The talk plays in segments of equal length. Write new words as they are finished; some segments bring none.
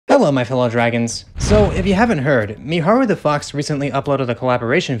Hello my fellow dragons. So if you haven't heard, Miharu the Fox recently uploaded a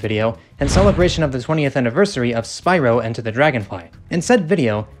collaboration video in celebration of the 20th anniversary of Spyro Enter the Dragonfly. In said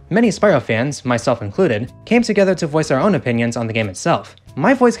video, many Spyro fans, myself included, came together to voice our own opinions on the game itself.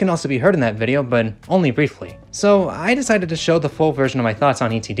 My voice can also be heard in that video, but only briefly. So I decided to show the full version of my thoughts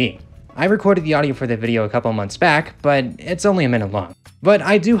on ETD. I recorded the audio for the video a couple months back, but it's only a minute long. But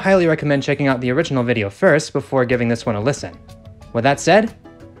I do highly recommend checking out the original video first before giving this one a listen. With that said,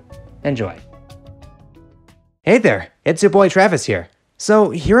 enjoy. Hey there, it's your boy Travis here.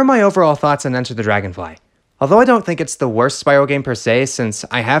 So here are my overall thoughts on Enter the Dragonfly. Although I don't think it's the worst Spyro game per se, since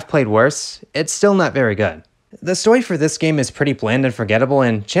I have played worse, it's still not very good. The story for this game is pretty bland and forgettable,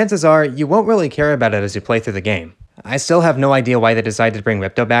 and chances are you won't really care about it as you play through the game. I still have no idea why they decided to bring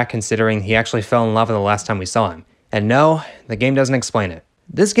Ripto back, considering he actually fell in love the last time we saw him. And no, the game doesn't explain it.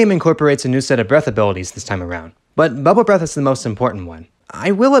 This game incorporates a new set of breath abilities this time around, but Bubble Breath is the most important one.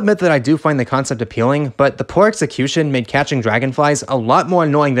 I will admit that I do find the concept appealing, but the poor execution made catching dragonflies a lot more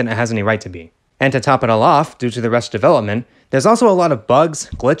annoying than it has any right to be. And to top it all off, due to the rushed development, there's also a lot of bugs,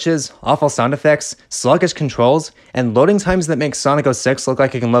 glitches, awful sound effects, sluggish controls, and loading times that make Sonic 06 look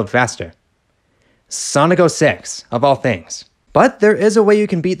like it can load faster. Sonic 06, of all things. But there is a way you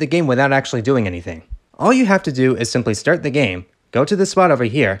can beat the game without actually doing anything. All you have to do is simply start the game, go to this spot over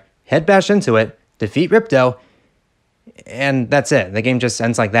here, head bash into it, defeat Ripto, and that's it. The game just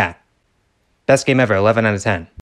ends like that. Best game ever, 11 out of 10.